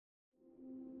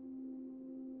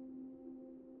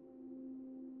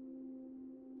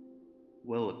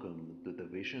Welcome to the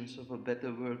Visions of a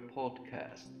Better World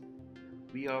podcast.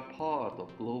 We are part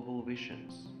of Global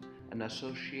Visions, an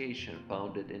association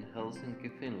founded in Helsinki,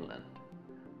 Finland.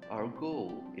 Our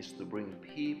goal is to bring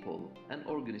people and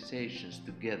organizations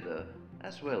together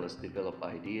as well as develop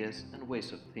ideas and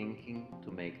ways of thinking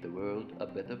to make the world a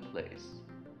better place.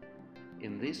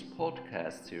 In this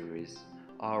podcast series,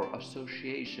 our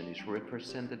association is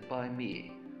represented by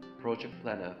me, project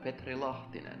planner Petri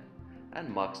Lahtinen,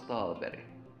 and Max Dahlberg,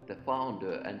 the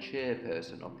founder and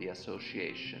chairperson of the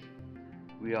association.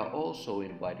 We are also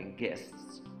inviting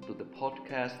guests to the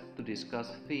podcast to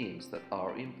discuss themes that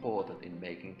are important in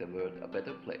making the world a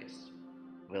better place.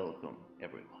 Welcome,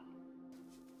 everyone.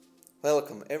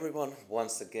 Welcome everyone.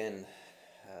 Once again,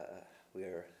 we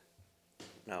are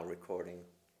now recording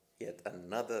yet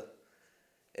another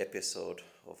episode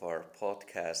of our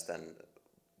podcast, and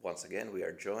once again we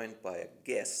are joined by a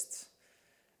guest.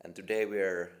 And today we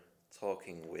are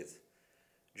talking with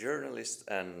journalist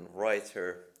and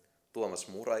writer Tuomas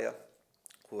Muraja,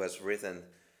 who has written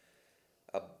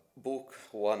a book,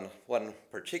 one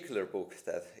particular book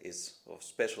that is of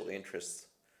special interest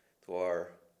to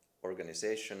our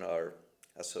organization, our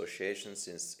association,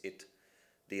 since it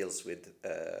deals with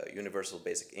universal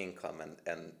basic income,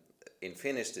 and in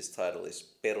Finnish this title is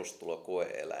Perustulo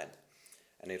koe-eläin,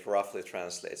 and it roughly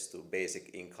translates to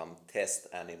basic income test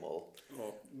animal.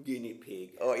 Or guinea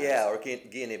pig. Oh yeah, or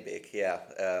guinea pig, yeah.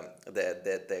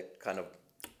 The kind of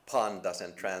pun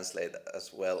doesn't translate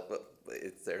as well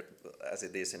it's there as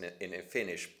it is in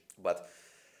Finnish, but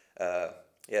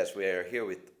yes, we are here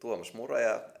with Tuomas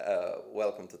Muraja.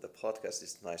 Welcome to the podcast.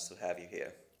 It's nice to have you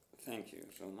here. Thank you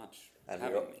so much for And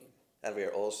having me. And we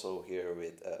are also here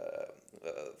with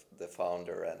the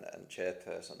founder and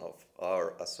chairperson of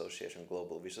our association,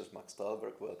 Global Visions, Max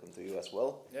Dahlberg. Welcome to you as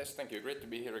well. Yes, thank you. Great to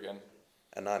be here again.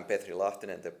 And I'm Petri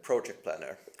Lahtinen, the project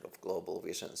planner of Global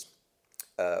Visions.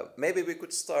 Maybe we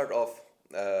could start off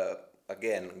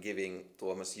again giving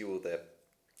Tuomas you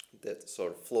the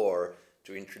sort of floor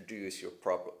to introduce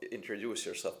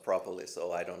yourself properly.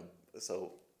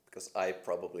 Because I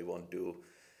probably won't do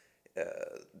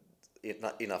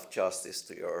not enough justice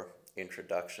to your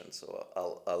introduction, so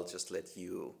I'll just let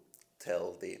you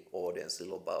tell the audience a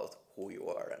little about who you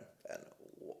are and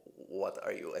what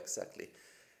are you exactly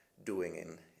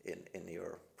doing in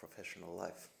your professional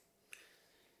life.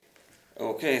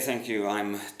 Okay, thank you.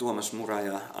 I'm Tuomas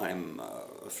Muraja. I'm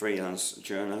a freelance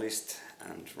journalist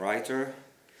and writer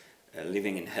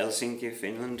living in Helsinki,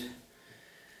 Finland.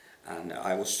 And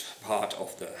I was part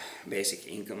of the basic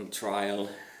income trial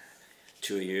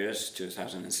 2 years,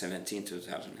 2017,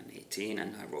 2018,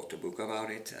 and I wrote a book about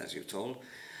it, as you told.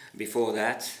 Before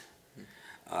that,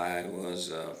 I was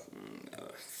a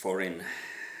foreign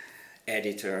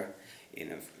editor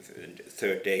in a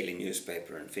third daily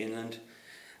newspaper in Finland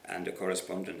and a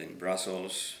correspondent in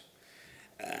Brussels.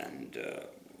 And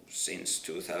since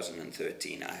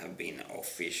 2013, I have been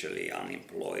officially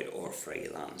unemployed or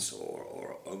freelance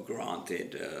or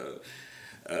granted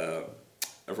a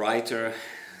writer.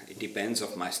 It depends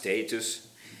on my status.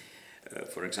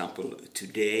 For example,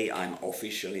 today I'm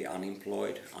officially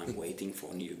unemployed. I'm waiting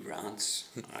for new grants.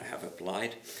 I have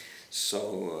applied.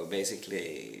 So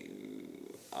basically,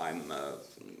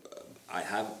 I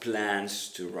have plans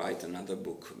to write another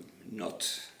book, not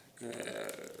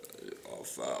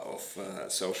of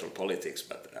social politics,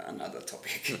 but another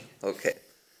topic. Okay,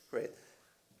 great.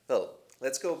 Well,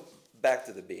 let's go back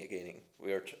to the beginning.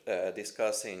 We are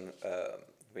discussing.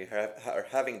 We are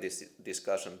having this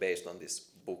discussion based on this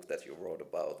book that you wrote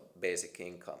about basic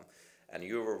income, and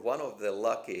you were one of the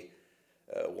lucky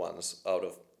ones out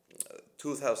of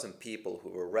 2,000 people who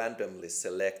were randomly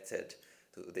selected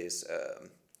to this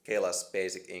Kela's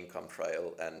basic income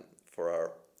trial. And for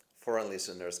our foreign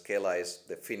listeners, Kela is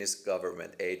the Finnish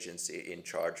government agency in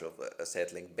charge of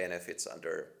settling benefits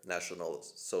under national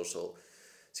social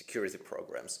security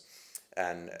programs.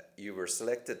 And you were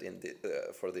selected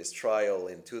for this trial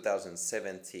in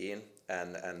 2017,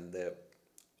 and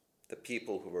the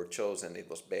people who were chosen, it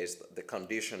was the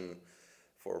condition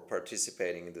for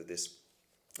participating into this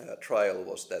trial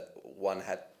was that one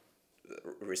had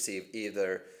received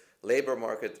either labor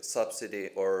market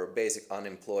subsidy or basic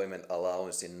unemployment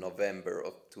allowance in November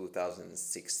of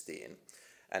 2016.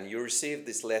 And you received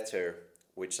this letter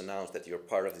which announced that you're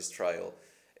part of this trial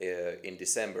in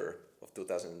December of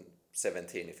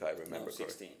 2017, if I remember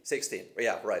correctly. 16,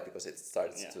 yeah, right, because it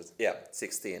started,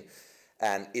 16.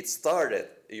 And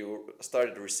you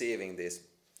started receiving this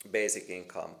basic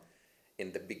income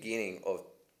in the beginning of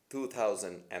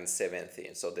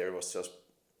 2017. So there was just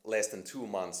less than 2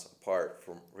 months apart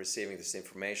from receiving this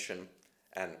information,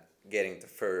 and getting the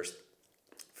first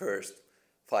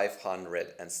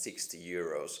 560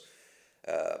 euros.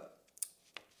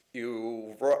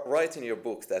 You write in your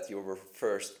book that you were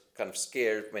first kind of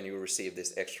scared when you received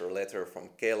this extra letter from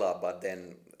Kela, but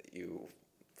then you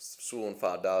soon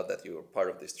found out that you were part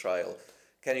of this trial.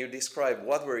 Can you describe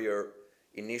what were your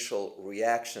initial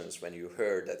reactions when you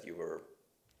heard that you were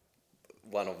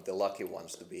one of the lucky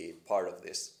ones to be part of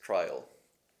this trial?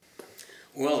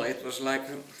 Well, it was like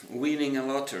winning a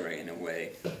lottery in a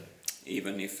way,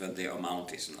 even if the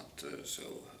amount is not so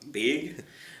big,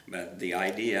 but the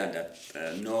idea that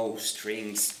no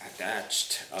strings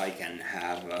attached, I can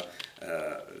have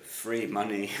free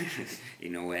money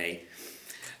in a way,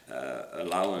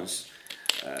 allowance,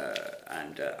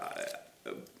 and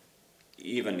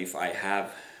even if I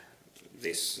have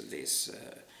this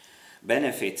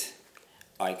benefit,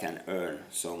 I can earn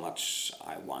so much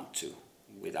I want to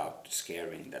without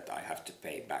scaring that I have to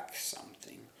pay back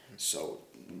something. So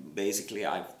basically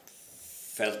I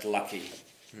felt lucky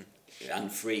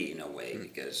and free in a way,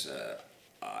 because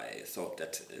I thought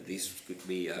that this could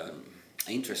be an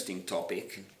interesting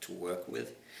topic to work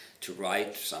with, to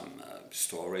write some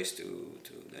stories to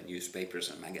the newspapers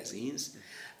and magazines,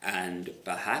 and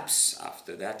perhaps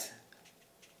after that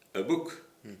a book.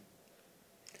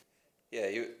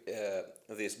 Yeah,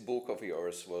 this book of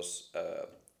yours was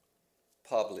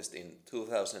published in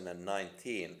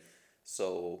 2019,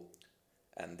 so,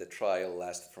 and the trial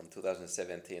lasted from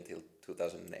 2017 till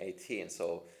 2018.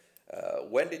 So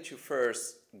when did you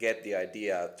first get the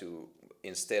idea to,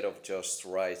 instead of just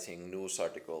writing news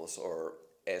articles or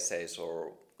essays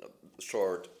or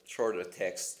shorter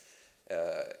texts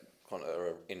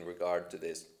in regard to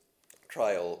this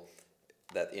trial,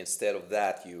 that instead of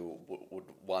that you would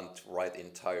want to write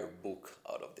entire book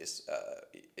out of this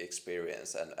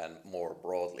experience and more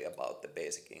broadly about the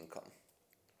basic income?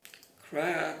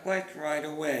 Quite right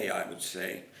away, I would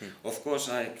say. Of course,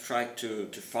 I tried to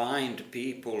find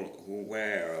people who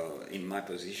were in my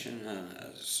position,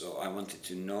 so I wanted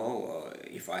to know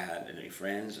if I had any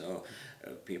friends or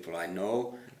people I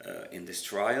know in this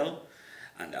trial,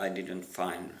 and I didn't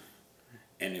find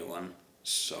anyone.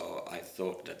 So I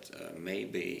thought that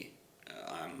maybe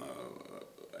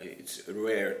it's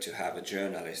rare to have a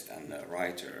journalist and a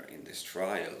writer in this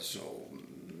trial, so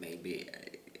maybe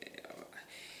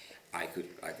I could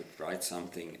write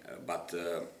something. But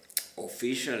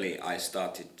officially I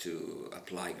started to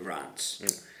apply grants,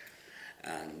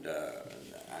 and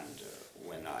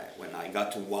when I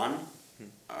got one,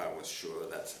 I was sure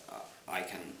that I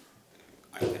can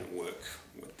work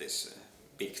with this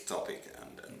big topic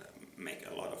and make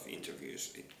a lot of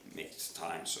interviews. It makes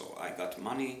time, so I got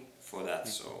money for that.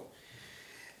 So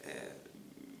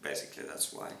basically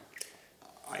that's why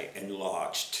I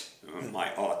enlarged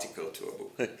my article to a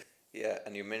book. Yeah,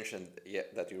 and you mentioned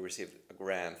that you received a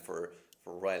grant for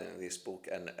writing this book,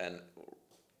 and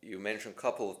you mentioned a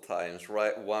couple of times,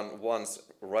 once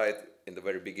right in the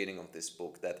very beginning of this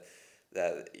book, that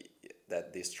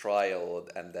this trial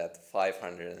and that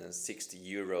 560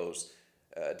 euros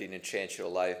didn't change your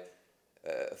life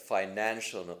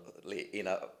financially in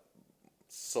a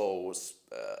so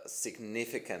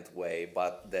significant way,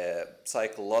 but the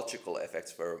psychological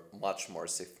effects were much more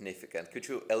significant. Could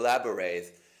you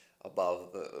elaborate a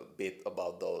bit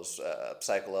about those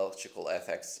psychological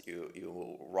effects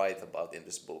you write about in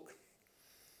this book?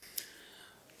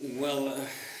 Well,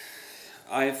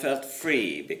 I felt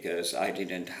free because I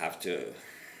didn't have to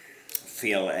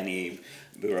fill any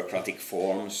bureaucratic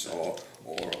forms or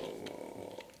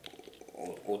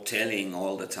telling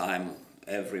all the time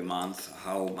every month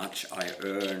how much I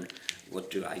earn,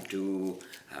 what do I do,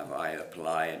 have I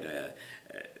applied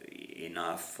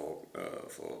enough for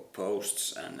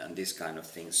posts and this kind of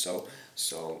thing. So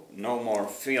no more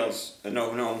fields,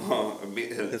 no more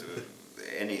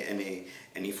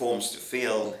any forms to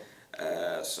fill.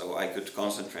 So I could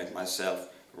concentrate myself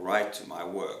right to my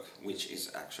work, which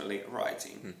is actually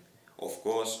writing. Of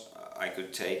course, I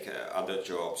could take other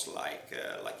jobs like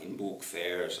in book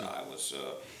fairs. I was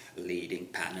leading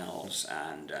panels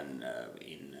and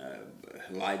in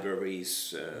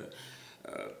libraries,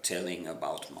 telling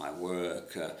about my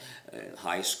work,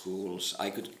 high schools. I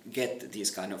could get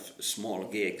these kind of small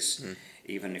gigs,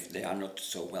 even if they are not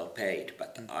so well paid,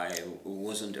 but I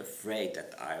wasn't afraid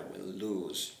that I will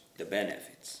lose the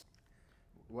benefits.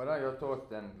 What are your thoughts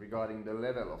then regarding the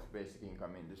level of basic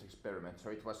income in this experiment? So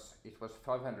it was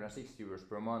 560 euros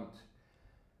per month.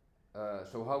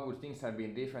 So how would things have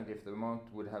been different if the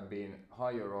amount would have been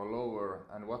higher or lower?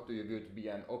 And what do you view to be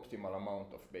an optimal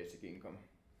amount of basic income?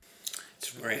 It's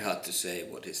very hard to say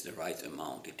what is the right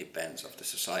amount. It depends on the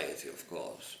society, of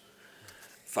course.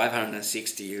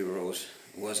 560 euros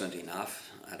wasn't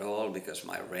enough at all, because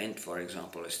my rent, for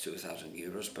example, is 2,000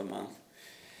 euros per month.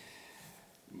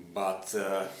 But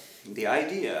the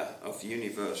idea of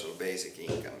universal basic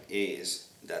income is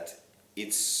that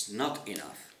it's not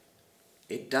enough.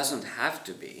 It doesn't have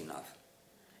to be enough.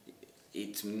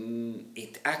 It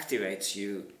activates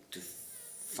you to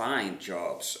find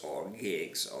jobs or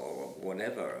gigs or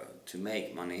whatever to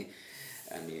make money,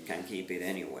 and you can keep it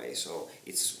anyway. So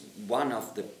it's one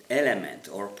of the element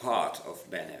or part of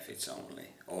benefits only,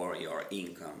 or your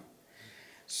income.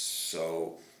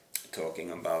 So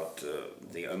talking about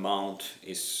the amount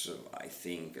is, I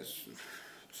think, is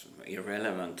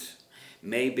irrelevant.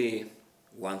 Maybe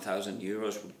 1,000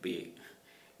 euros would be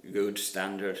good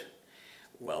standard.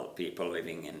 Well, people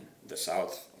living in the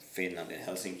south of Finland, in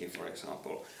Helsinki, for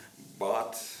example.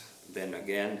 But then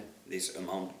again, this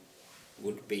amount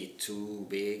would be too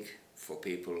big for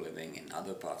people living in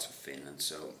other parts of Finland.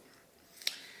 So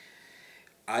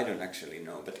I don't actually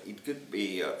know, but it could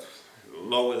be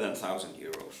lower than 1,000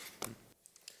 euros.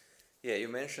 Yeah, you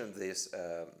mentioned this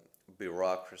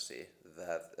bureaucracy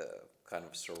that kind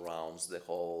of surrounds the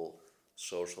whole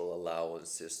social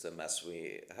allowance system as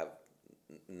we have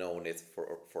known it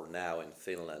for now in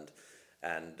Finland,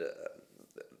 and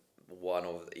one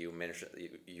of you mentioned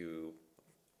you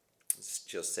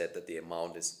just said that the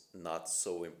amount is not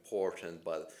so important,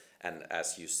 but and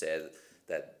as you said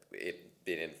that it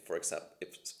didn't, for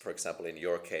example in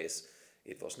your case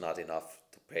it was not enough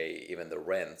to pay even the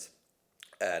rent,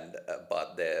 and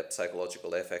but the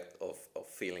psychological effect of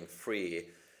feeling free,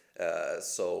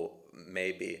 so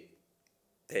maybe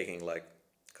taking like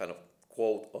kind of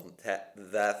quote on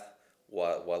that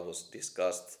what was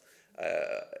discussed,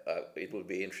 it would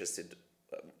be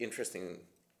interesting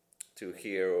to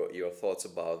hear your thoughts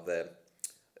about the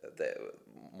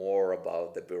more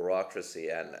about the bureaucracy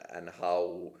and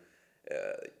how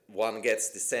one gets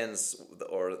the sense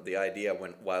or the idea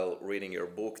while reading your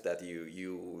book that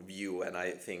you view, and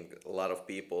I think a lot of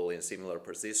people in similar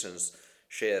positions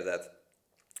share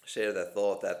that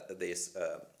thought, that this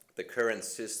the current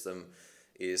system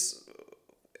is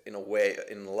in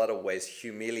a lot of ways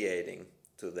humiliating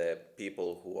to the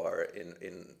people who are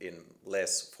in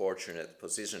less fortunate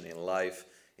position in life,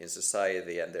 in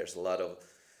society, and there's a lot of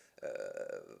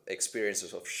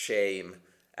experiences of shame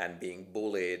and being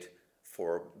bullied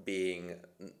for being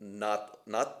not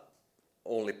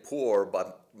only poor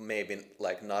but maybe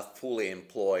like not fully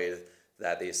employed.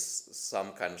 That is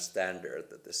some kind of standard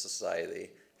that the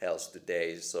society holds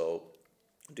today. So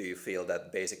do you feel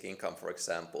that basic income, for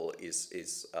example,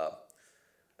 is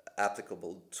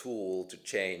applicable tool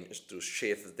to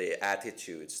shift the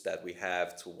attitudes that we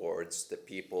have towards the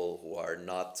people who are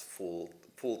not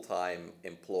full-time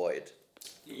employed?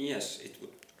 Yes, it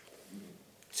would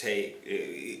take.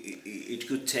 It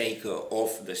could take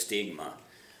off the stigma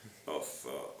of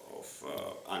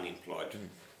unemployed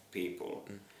people,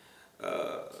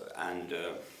 and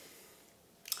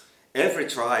every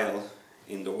trial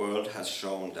in the world has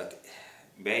shown that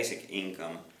basic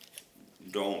income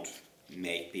don't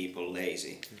make people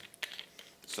lazy.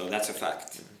 So that's a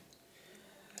fact.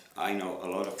 I know a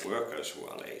lot of workers who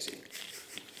are lazy.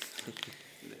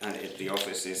 And at the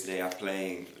offices they are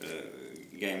playing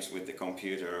games with the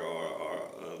computer or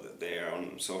they are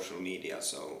on social media,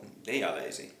 so they are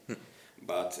lazy.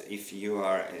 But if you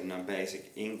are in a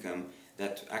basic income,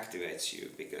 that activates you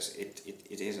because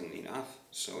it isn't enough,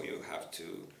 so you have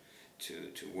to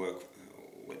work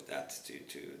with that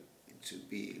to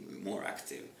be more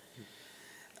active.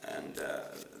 And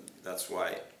that's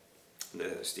why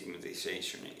the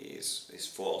stigmatization is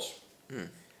false,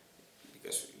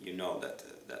 because you know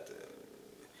that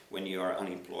when you are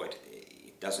unemployed,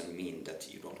 it doesn't mean that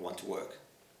you don't want to work.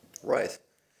 Right.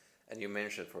 And you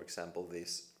mentioned, for example,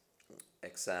 this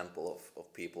example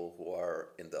of people who are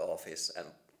in the office and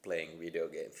playing video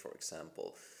games, for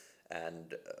example.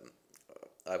 And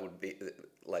I would be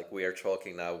like, we are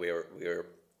talking now, we're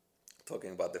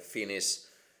talking about the Finnish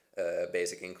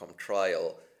basic income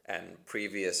trial, and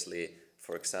previously,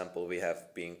 for example, we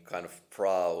have been kind of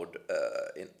proud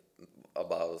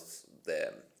about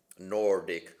the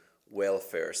Nordic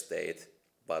welfare state,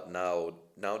 but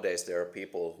nowadays there are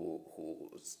people who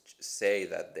say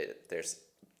that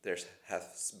there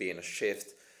has been a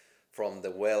shift from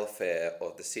the welfare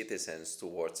of the citizens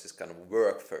towards this kind of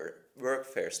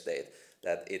workfare state,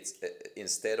 that it's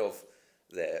instead of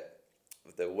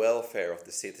the welfare of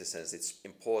the citizens, it's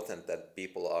important that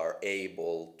people are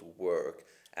able to work,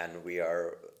 and we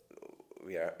are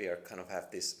kind of have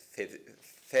this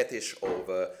fetish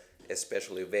over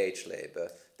especially wage labor,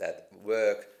 that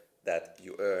work that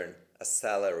you earn a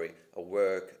salary, a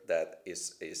work that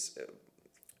is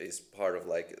part of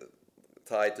like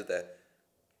tied to the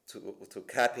to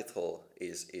capital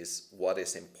is what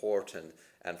is important.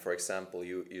 And for example,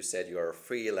 you said you are a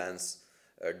freelance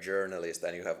journalist,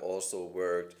 and you have also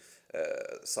worked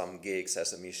some gigs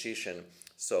as a musician.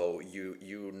 So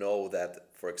you know that,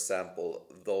 for example,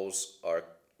 those are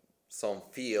some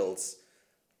fields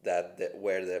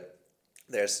where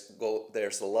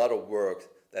there's a lot of work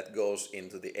that goes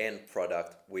into the end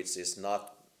product, which is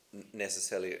not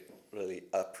necessarily really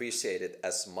appreciated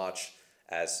as much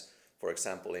as, for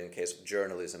example, in case of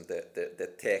journalism, the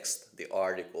text, the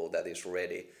article that is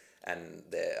ready, and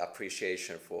the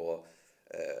appreciation for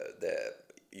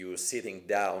you sitting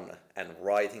down and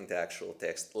writing the actual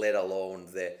text, let alone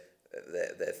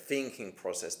the thinking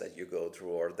process that you go through,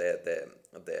 or the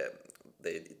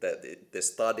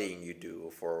studying you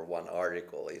do for one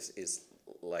article is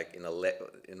like in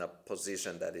a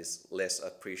position that is less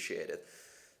appreciated.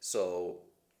 So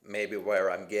maybe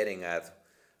where I'm getting at,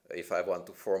 if I want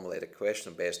to formulate a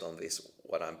question based on this,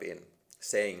 what I'm been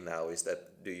saying now is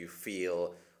that, do you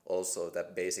feel also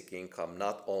that basic income,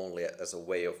 not only as a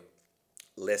way of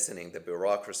lessening the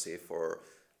bureaucracy for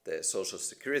the social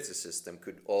security system,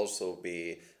 could also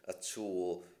be a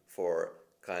tool for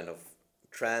kind of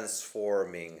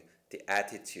transforming the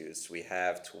attitudes we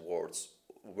have towards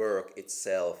work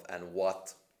itself, and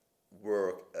what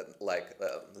work,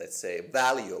 let's say,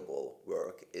 valuable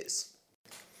work is?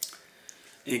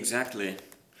 Exactly.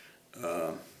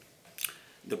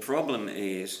 The problem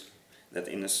is that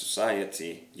in a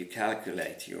society you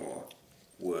calculate your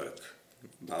work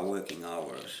by working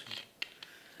hours.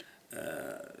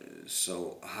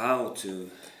 So how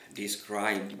to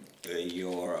describe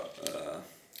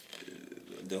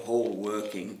the whole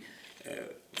working,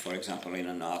 for example, in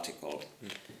an article?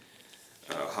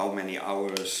 How many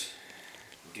hours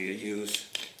do you use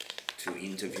to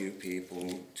interview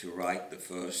people, to write the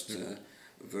first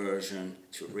version,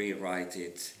 to rewrite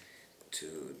it,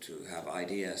 to have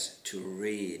ideas, to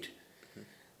read?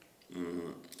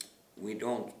 We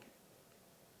don't.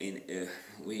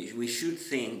 We should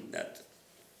think that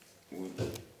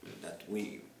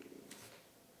we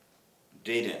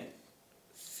didn't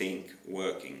think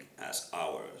working as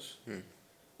hours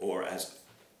or as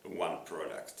one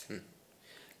product.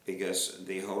 Because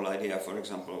the whole idea, for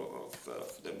example,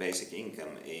 of the basic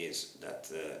income is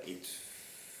that it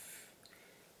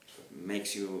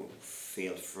makes you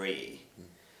feel free.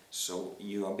 So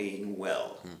you are being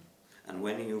well. And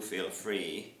when you feel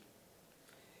free,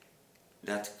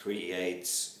 that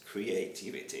creates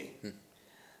creativity.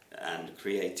 And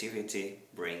creativity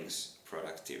brings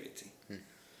productivity.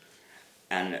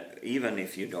 And even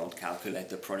if you don't calculate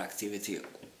the productivity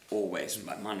always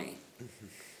by money,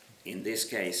 in this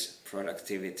case,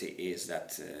 productivity is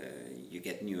that you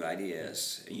get new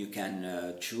ideas. You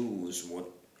can choose what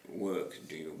work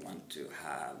do you want to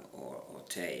have or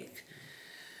take.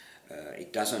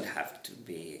 It doesn't have to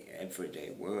be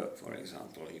everyday work, for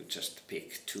example. You just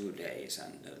pick 2 days,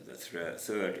 and the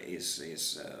third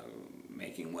is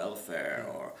making welfare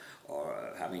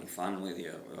or having fun with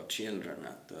your children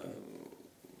at the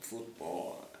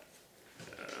football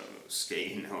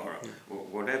scheme or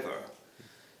whatever.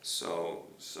 So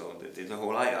the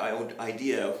whole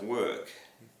idea of work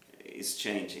is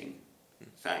changing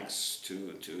thanks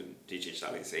to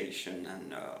digitalization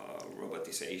and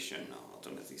robotization,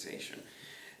 automatization.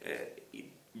 It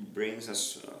brings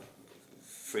us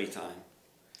free time,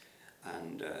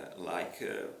 and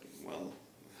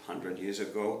 100 years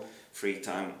ago, free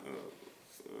time,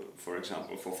 for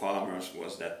example, for farmers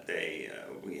was that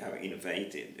we have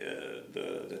innovated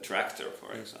the tractor,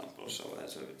 for example. So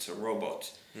it's a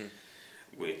robot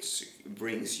which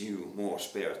brings you more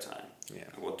spare time.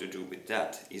 What to do with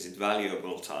that? Is it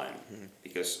valuable time?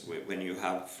 Because when you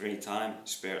have free time,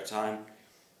 spare time,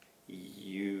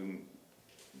 you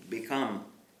become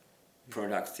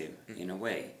productive in a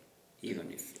way,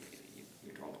 even if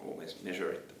you don't always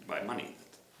measure it by money.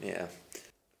 Yeah.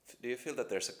 Do you feel that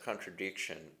there's a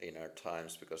contradiction in our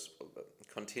times? Because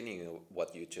continuing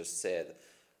what you just said,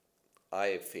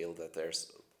 I feel that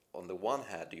there's, on the one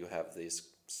hand, you have this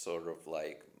sort of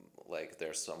like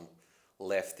there's some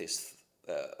leftist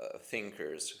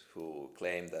thinkers who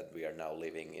claim that we are now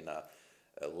living in a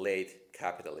late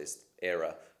capitalist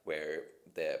era where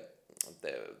the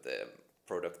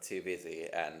productivity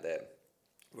and the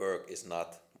work is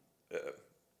not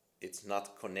it's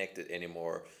not connected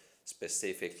anymore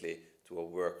specifically to a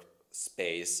work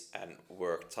space and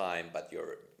work time, but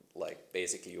you're like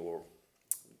basically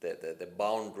the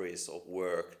boundaries of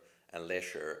work and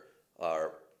leisure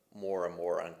are more and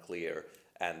more unclear,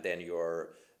 and then your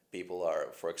people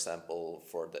are, for example,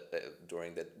 for the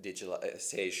during the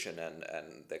digitalization and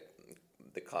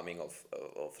the coming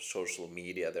of social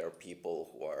media, there are people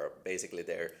who are basically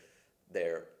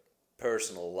their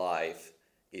personal life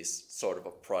is sort of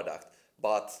a product.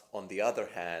 But on the other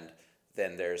hand,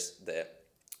 then there's the,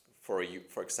 for you,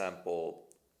 for example,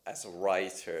 as a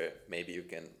writer, maybe you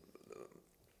can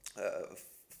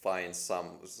find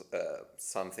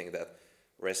something that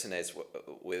resonates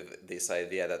with this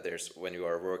idea that there's, when you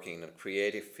are working in a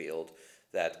creative field,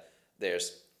 that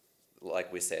there's,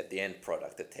 like we said, the end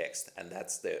product, the text, and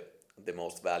that's the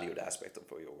most valued aspect of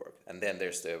your work. And then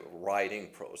there's the writing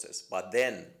process, but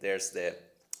then there's the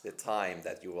time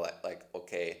that you like,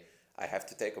 okay, I have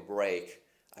to take a break,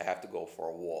 I have to go for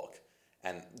a walk,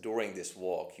 and during this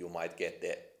walk you might get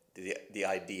the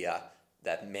idea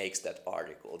that makes that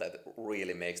article, that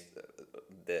really makes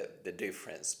the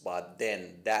difference. But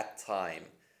then that time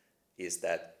is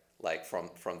that, like, from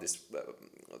this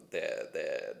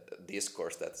the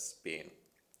discourse that's been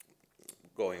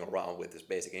going around with this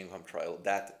basic income trial,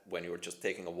 that when you're just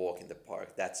taking a walk in the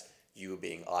park, that's you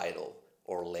being idle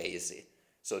or lazy.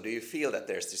 So do you feel that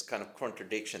there's this kind of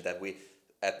contradiction that we,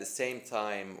 at the same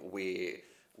time,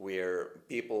 where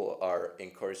people are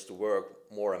encouraged to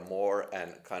work more and more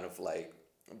and kind of like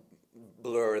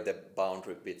blur the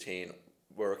boundary between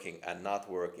working and not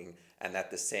working, and at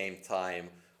the same time,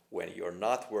 when you're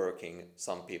not working,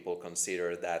 some people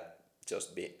consider that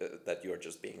that you're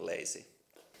just being lazy?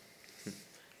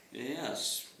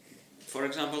 Yes. For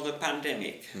example, the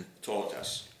pandemic taught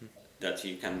us that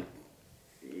you can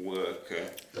work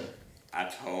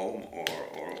at home or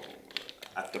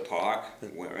at the park,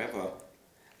 wherever,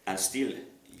 and still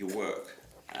you work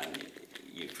and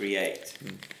you create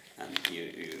and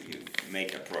you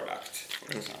make a product,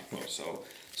 for example.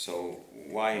 So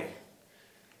why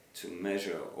to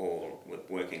measure all with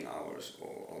working hours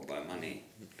or by money?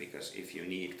 Because if you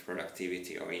need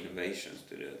productivity or innovations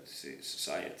to the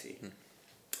society,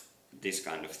 this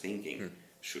kind of thinking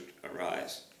should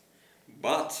arise.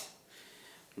 But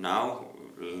now,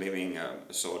 living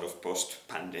a sort of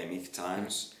post-pandemic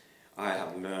times, I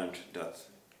have learned that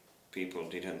people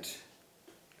didn't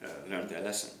learn their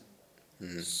lesson.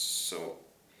 So,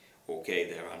 okay,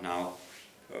 there are now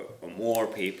more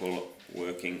people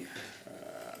working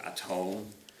at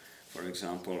home, for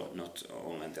example, not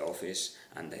only in the office,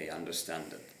 and they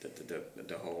understand that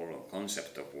the whole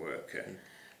concept of work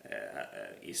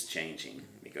is changing,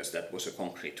 because that was a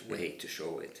concrete way to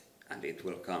show it, and it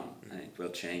will come and it will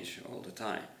change all the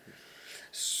time.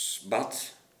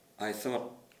 But I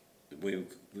thought we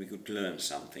could learn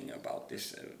something about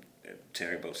this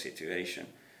terrible situation,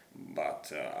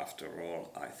 but after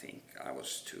all, I think I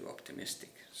was too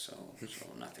optimistic, so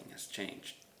nothing has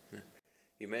changed.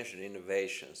 You mentioned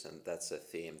innovations, and that's a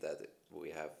theme that we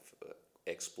have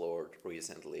explored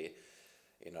recently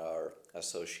in our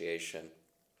association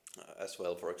as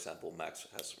well. For example, Max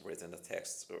has written a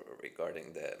text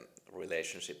regarding the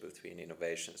relationship between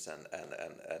innovations and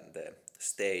the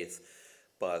state.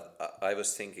 But I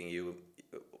was thinking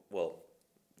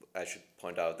I should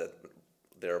point out that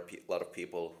there are a lot of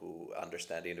people who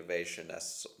understand innovation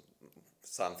as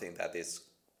something that is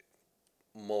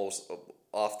most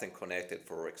often connected,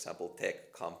 for example,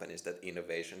 tech companies, that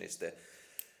innovation is the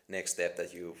next step,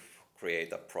 that you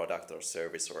create a product or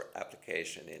service or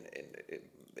application in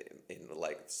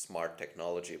like smart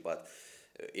technology. But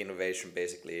innovation,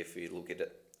 basically, if we look at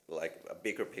it like a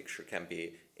bigger picture, can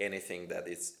be anything that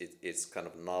it's kind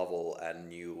of novel and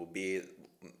new,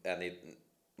 and it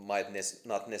might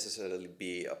not necessarily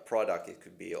be a product. It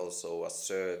could be also a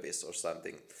service or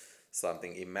something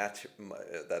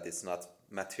that is not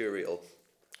material.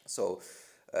 So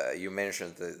you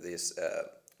mentioned this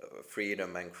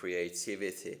freedom and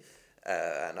creativity,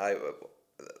 and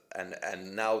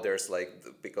now there's like,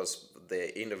 because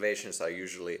the innovations are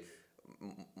usually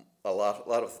a lot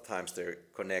of the times they're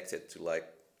connected to like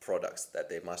products, that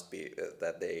they must be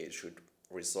that they should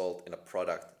result in a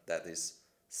product that is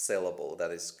sellable,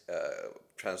 that is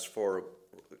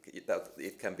that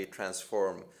it can be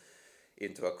transformed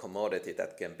into a commodity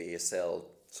that can be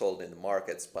sold in the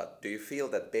markets. But do you feel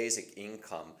that basic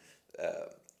income,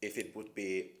 if it would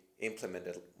be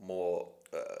implemented more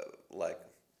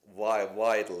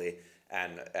widely,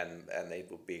 and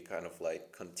it would be kind of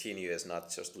like continuous, not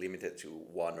just limited to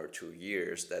 1 or 2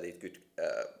 years, that it could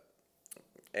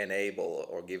enable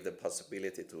or give the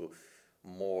possibility to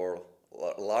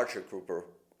larger group of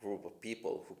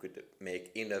people who could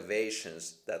make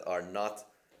innovations that are not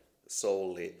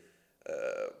solely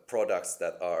products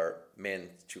that are meant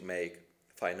to make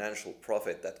financial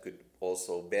profit, that could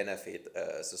also benefit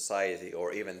society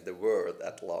or even the world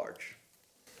at large?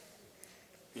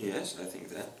 Yes, I think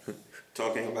that.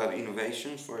 Talking about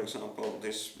innovations, for example,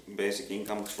 this basic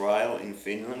income trial in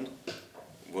Finland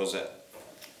was a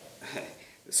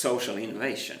social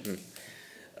innovation.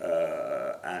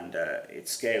 And it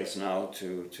scales now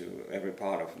to every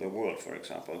part of the world, for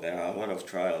example. There are a lot of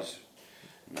trials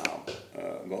now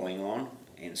going on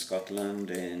in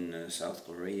Scotland, in South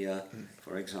Korea,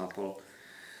 for example.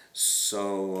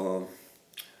 So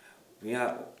we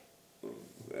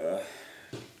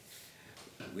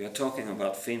are talking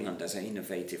about Finland as an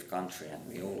innovative country, and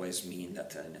we always mean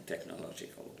that in a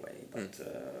technological way, but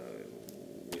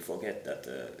we forget that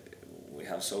we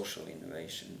have social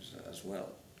innovations as well.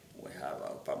 We have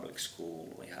our public school,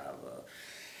 we have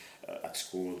at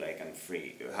school they can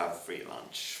have free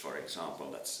lunch, for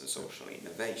example. That's a social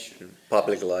innovation.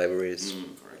 Public libraries.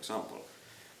 For example.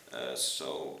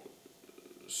 So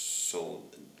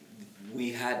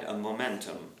we had a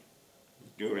momentum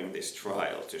during this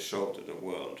trial to show to the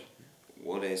world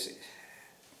what is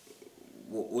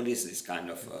this kind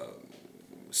of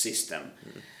system,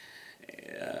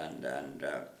 and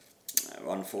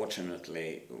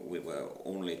unfortunately we were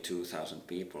only 2,000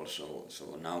 people,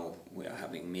 so now we are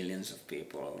having millions of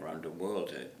people around the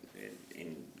world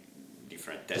in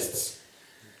different tests,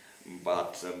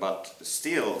 but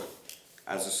still,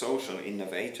 as a social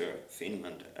innovator,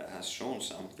 Finland has shown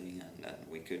something, and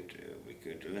we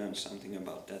could learn something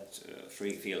about that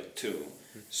free field too.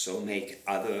 So make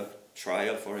other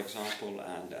trial, for example,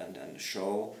 and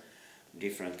show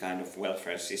different kind of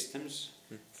welfare systems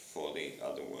for the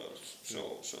other world.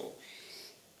 So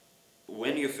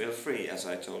when you feel free, as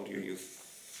I told you, you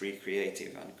free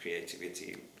creative, and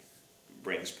creativity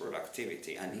brings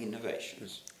productivity and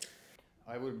innovations.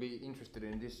 I would be interested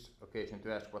in this occasion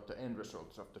to ask what the end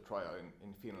results of the trial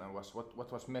in Finland was.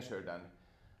 What was measured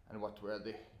and what were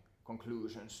the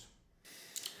conclusions?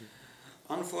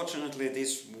 Unfortunately,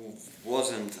 this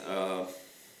wasn't a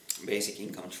basic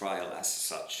income trial as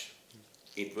such.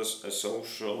 It was a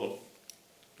social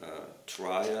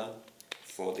trial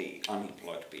for the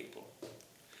unemployed people.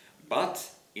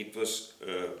 But it was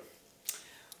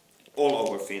all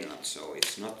over Finland, so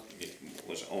it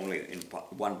was only in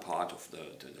one part of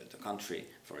the country,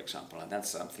 for example, and that's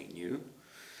something new.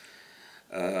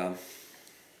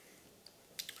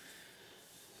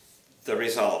 The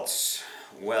results,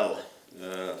 well,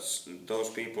 those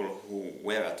people who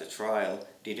were at the trial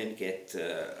didn't get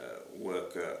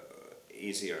work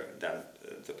easier than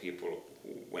the people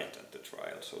who went at the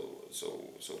trial,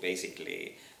 so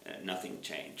basically nothing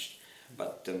changed.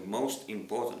 But the most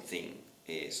important thing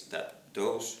is that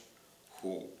those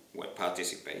who were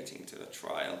participating to the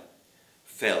trial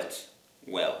felt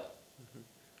well,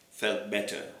 felt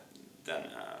better than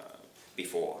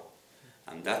before,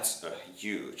 and that's a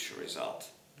huge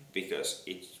result, because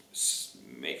it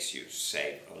makes you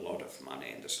save a lot of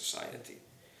money in the society.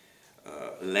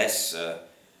 Less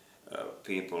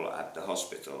people at the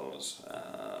hospitals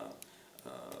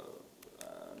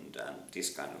and this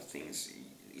kind of things.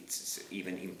 It's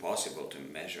even impossible to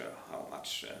measure how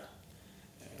much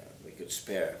we could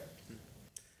spare.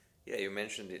 Yeah, you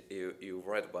mentioned it. You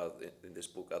write about it in this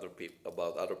book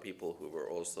about other people who were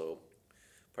also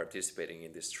participating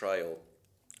in this trial,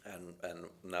 and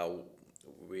now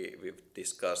we've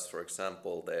discussed, for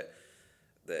example,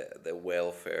 the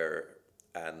welfare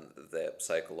and the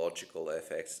psychological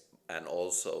effects, and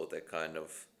also the kind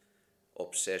of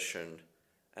obsession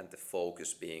and the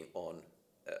focus being on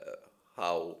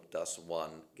how does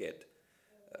one get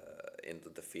into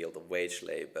the field of wage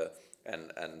labor,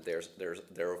 and there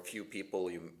are a few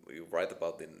people you write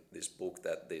about in this book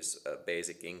that this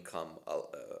basic income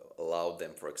allowed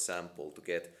them, for example, to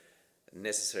get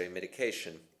necessary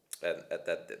medication, and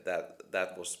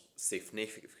that was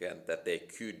significant, that they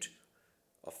could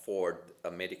afford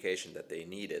a medication that they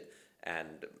needed.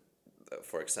 And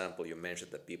for example, you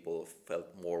mentioned that people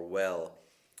felt more well,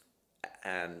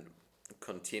 and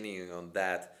continuing on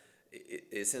that,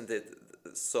 isn't it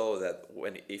so that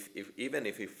even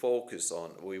if we focus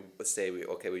on, we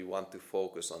want to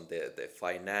focus on the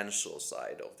financial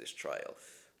side of this trial,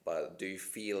 but do you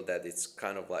feel that it's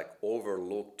kind of like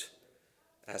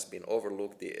has been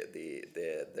overlooked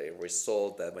the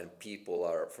result that when people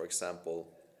are, for example,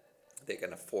 they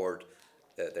can afford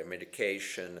their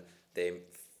medication, they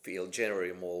feel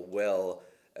generally more well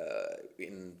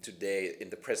in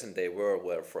the present day world,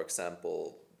 where, for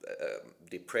example,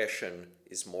 depression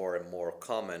is more and more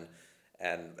common,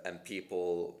 and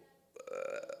people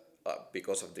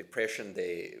because of depression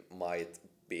they might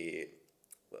be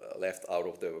left out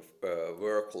of the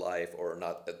work life, or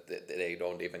not, they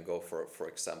don't even go for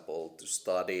example, to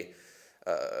study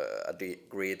a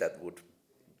degree that would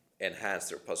enhance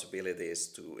their possibilities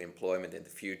to employment in the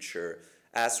future,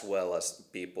 as well as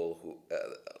people who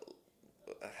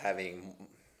having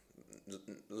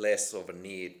less of a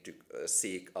need to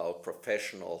seek out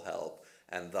professional help,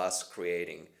 and thus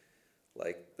creating,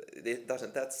 like,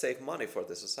 doesn't that save money for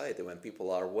the society when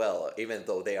people are well, even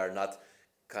though they are not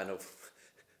kind of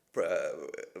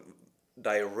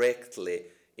directly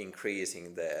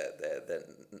increasing the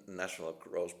national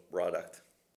gross product?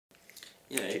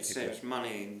 Yeah, it saves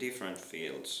money in different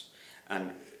fields,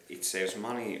 and it saves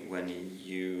money when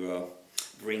you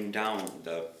bring down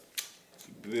the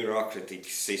bureaucratic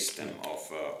system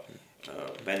of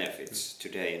benefits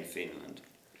today in Finland.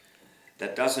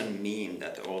 That doesn't mean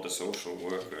that all the social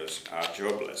workers are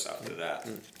jobless after that,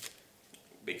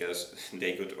 because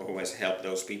they could always help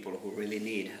those people who really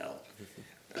need help.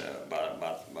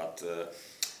 But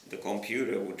the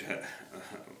computer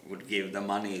would give the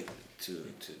money to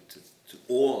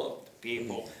all of the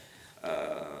people.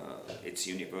 It's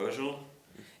universal.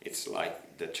 It's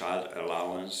like the child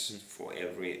allowance for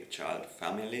every child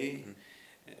family.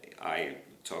 I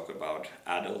talk about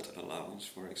adult allowance,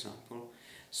 for example.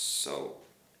 So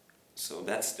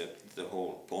that's the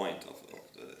whole point of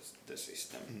the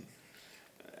system.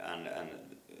 And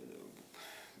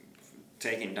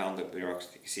taking down the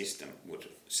bureaucratic system would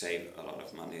save a lot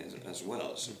of money as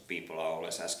well. So people are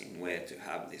always asking where to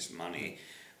have this money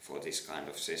for this kind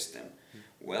of system.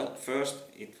 Well, first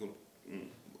it will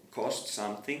cost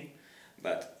something,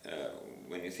 but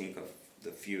when you think of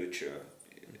the future,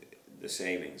 the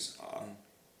savings are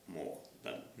more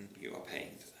than you are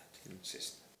paying to that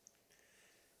system.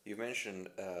 You mentioned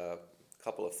a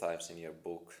couple of times in your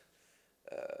book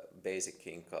basic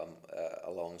income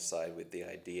alongside with the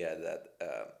idea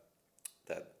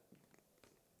that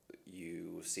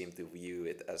you seem to view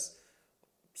it as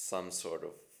some sort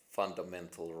of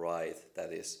fundamental right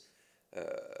that is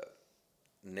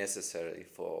necessary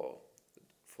for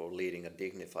leading a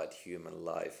dignified human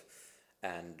life.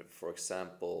 And for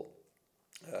example,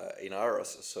 in our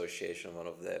association, one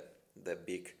of the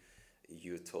big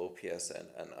utopias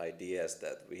and ideas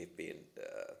that we've been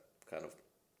kind of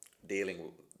dealing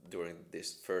with during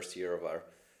this first year of our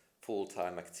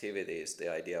full-time activities,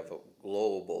 the idea of a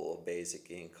global basic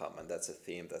income, and that's a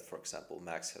theme that, for example,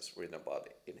 Max has written about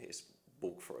in his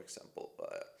book, for example.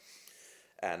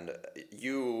 And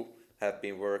you have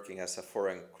been working as a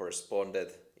foreign correspondent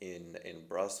in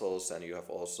Brussels, and you have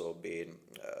also been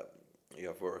you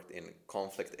have worked in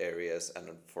conflict areas, and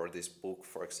for this book,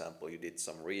 for example, you did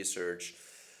some research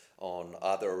on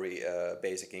other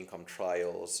basic income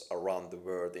trials around the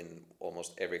world in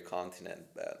almost every continent.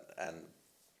 And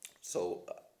so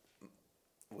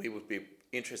we would be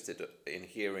interested in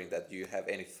hearing that you have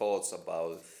any thoughts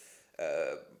about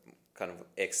kind of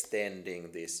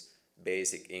extending this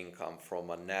basic income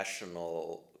from a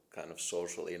national kind of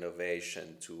social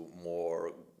innovation to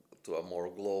a more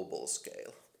global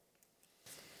scale.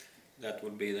 That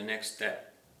would be the next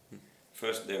step.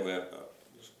 First there were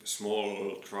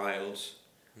small trials.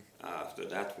 After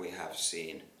that we have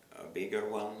seen bigger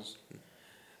ones,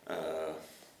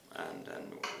 and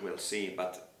we'll see.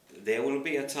 But there will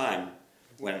be a time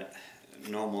when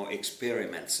no more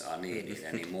experiments are needed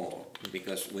anymore,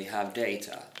 because we have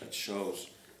data that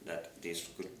shows that this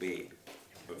could be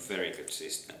a very good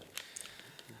system.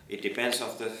 It depends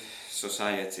on the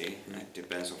society, it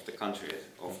depends on the country,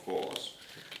 of course.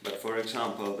 But for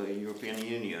example, the European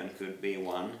Union could be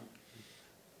one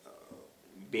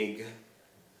big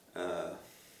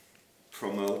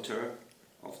promoter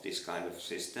of this kind of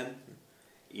system,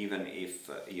 even if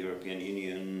European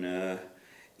Union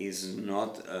is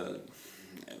not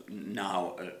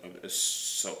now a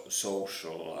social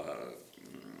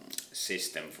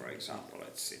system, for example.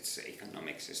 It's an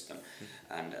economic system,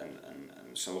 and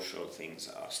social things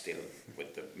are still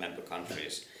with the member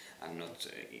countries and not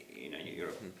in a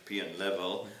European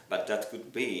level. But that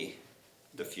could be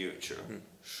the future,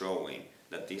 showing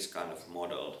that this kind of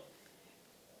model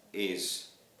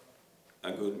is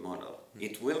a good model.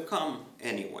 It will come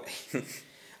anyway.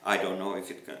 I don't know if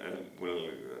it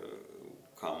will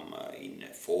come in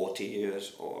 40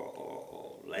 years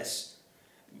or less,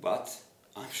 but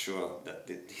I'm sure that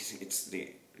it's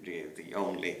the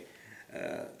only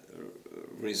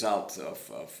result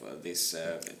of this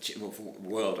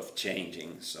world of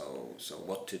changing. So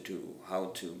what to do, how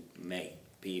to make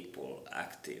people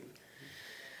active,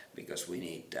 because we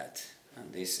need that,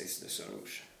 and this is the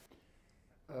solution.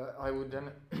 I would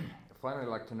then finally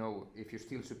like to know if you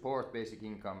still support basic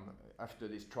income after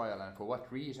this trial, and for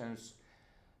what reasons?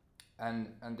 And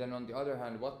then on the other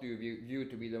hand, what do you view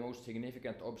to be the most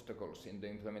significant obstacles in the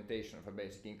implementation of a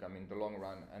basic income in the long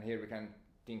run? And here we can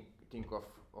think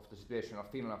of the situation of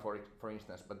Finland, for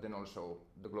instance, but then also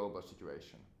the global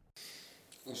situation.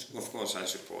 Of course, I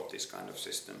support this kind of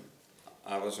system.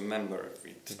 I was a member of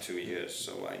it 2 years,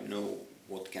 so I know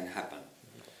what can happen.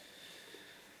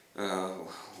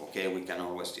 Okay, we can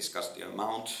always discuss the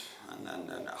amount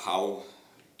and how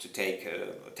to take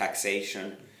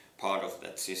taxation part of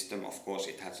that system. Of course,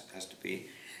 it has to be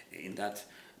in that,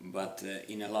 but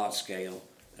in a large scale,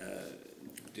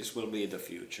 this will be the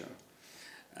future.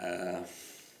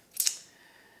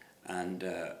 And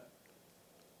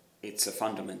it's a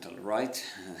fundamental right,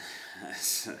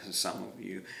 as some of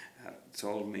you have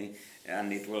told me,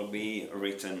 and it will be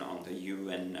written on the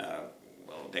UN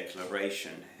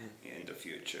declaration in the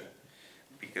future,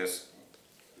 because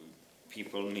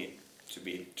people need to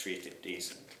be treated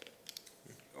decent.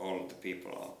 All the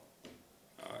people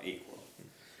are equal.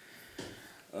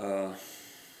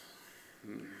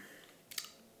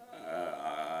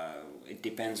 It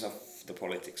depends of the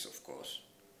politics, of course.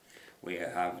 We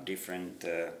have different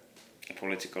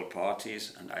political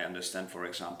parties, and I understand, for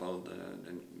example,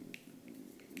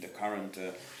 the current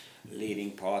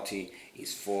leading party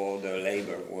is for the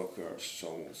labor workers,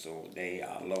 so they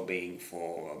are lobbying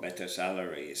for better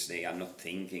salaries. They are not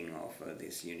thinking of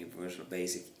this universal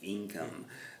basic income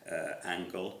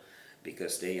angle,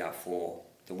 because they are for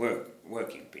the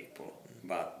working people,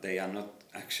 but they are not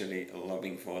actually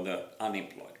lobbying for the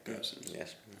unemployed persons.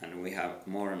 Yes. And we have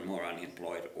more and more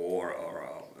unemployed or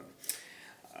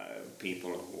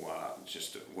people who are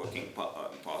just working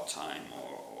part-time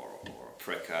or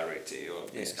precarity or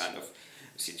this kind of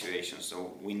situation.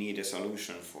 So we need a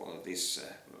solution for this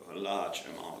large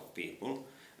amount of people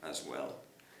as well.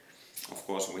 Of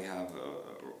course, we have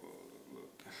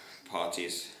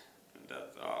parties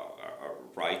that are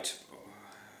right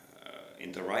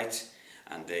in the right,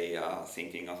 and they are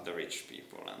thinking of the rich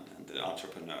people and the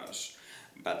entrepreneurs.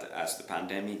 But as the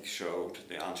pandemic showed,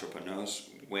 the entrepreneurs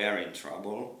were in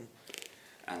trouble,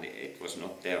 and it was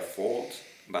not their fault,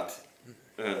 but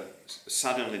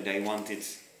suddenly they wanted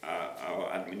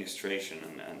our administration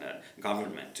and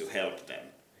government to help them.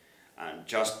 And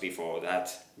just before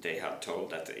that, they had told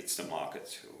that it's the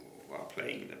markets who are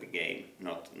playing the game,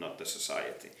 not the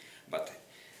society. But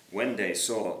when they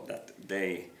saw that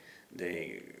they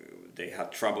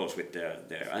had troubles with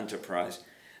their enterprise,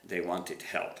 they wanted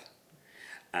help.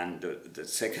 And the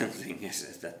second thing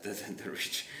is that the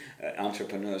rich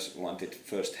entrepreneurs wanted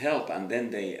first help, and then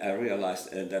they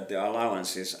realized that the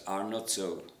allowances are not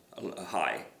so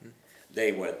high.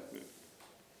 They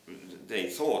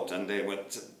thought, and they were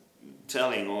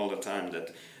telling all the time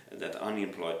that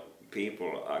unemployed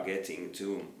people are getting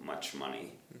too much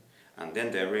money, and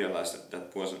then they realized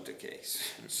that wasn't the case.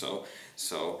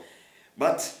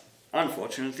 But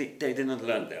unfortunately, they didn't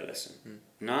learn their lesson.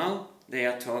 Now they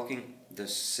are talking the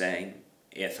same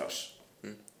ethos.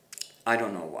 I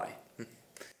don't know why.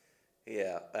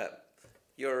 Yeah,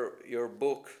 your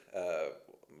book,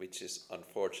 which is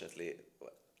unfortunately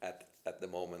at the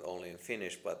moment only in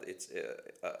Finnish, but it's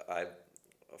I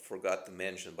forgot to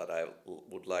mention, but I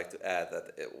would like to add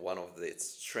that one of its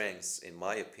strengths, in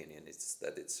my opinion, is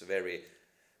that it's very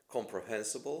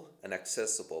comprehensible and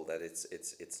accessible. That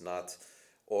it's not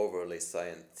overly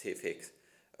scientific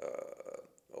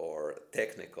or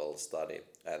technical study,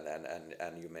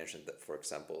 and you mentioned that, for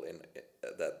example, in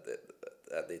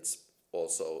that it's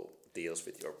also deals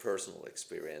with your personal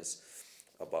experience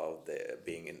about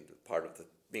being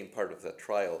part of the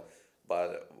trial.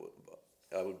 But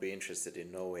I would be interested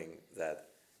in knowing that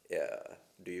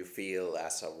do you feel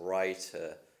as a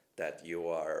writer that you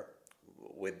are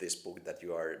with this book that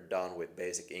you are done with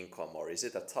basic income, or is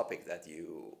it a topic that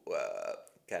you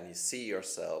can you see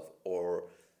yourself or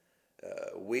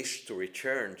wish to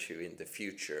return to in the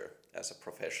future as a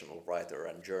professional writer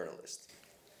and journalist?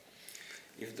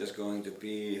 If there's going to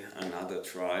be another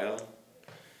trial,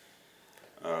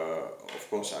 of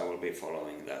course I will be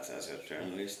following that as a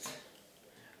journalist.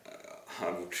 I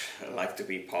would like to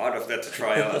be part of that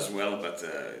trial as well, but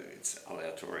it's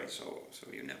aleatory, so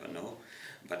you never know.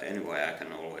 But anyway, I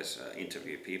can always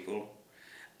interview people,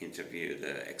 interview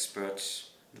the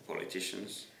experts, the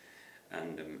politicians,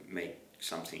 and make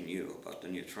something new about the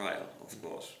new trial. Of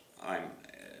course, I'm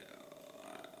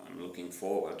looking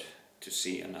forward to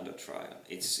see another trial.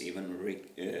 It's even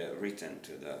written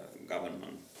to the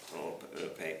governmental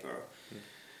paper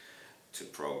to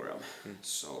program.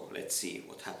 So let's see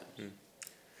what happens.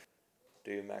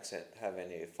 Do you, Max, have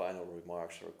any final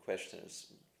remarks or questions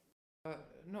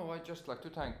No, I'd just like to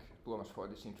thank Tuomas for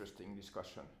this interesting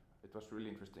discussion. It was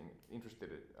really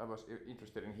I was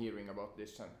interested in hearing about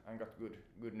this and got good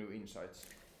new insights.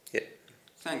 Yeah.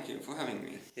 Thank you for having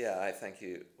me. Yeah, I thank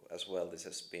you as well. This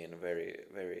has been very,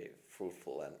 very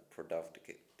fruitful and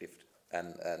productive,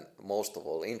 and most of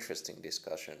all, interesting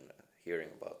discussion. Hearing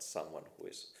about someone who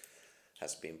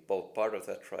has been both part of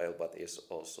that trial, but is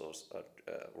also a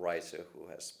writer who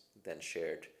has then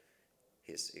shared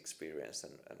his experience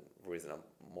and written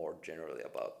more generally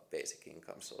about basic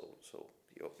income. So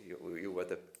you were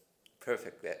the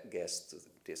perfect guest to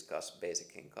discuss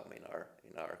basic income in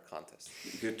our contest.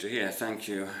 Good to hear, thank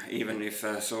you. Even if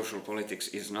social politics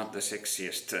is not the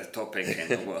sexiest topic in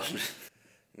the world.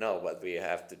 No, but we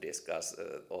have to discuss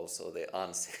also the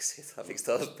unsexy topics.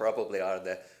 Those probably are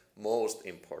the most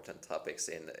important topics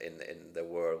in the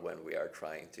world when we are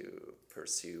trying to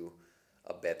pursue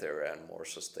a better and more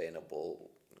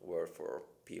sustainable world for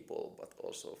people, but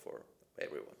also for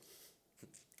everyone.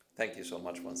 Thank you so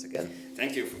much once again.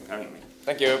 Thank you for having me.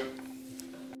 Thank you.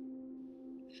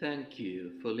 Thank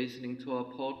you for listening to our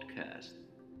podcast.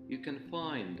 You can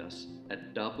find us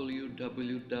at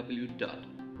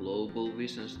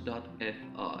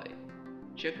www.globalvisions.fi.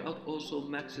 Check out also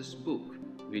Max's book,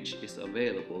 which is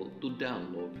available to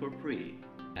download for free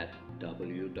at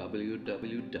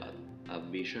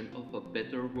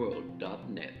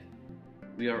www.avisionofabetterworld.net.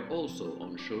 We are also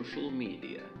on social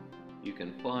media. You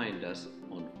can find us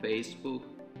on Facebook,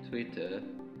 Twitter,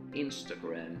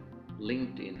 Instagram,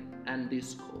 LinkedIn and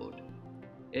Discord.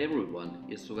 Everyone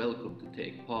is welcome to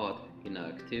take part in our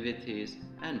activities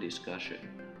and discussion,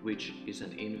 which is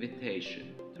an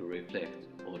invitation to reflect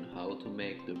on how to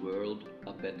make the world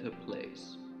a better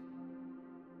place.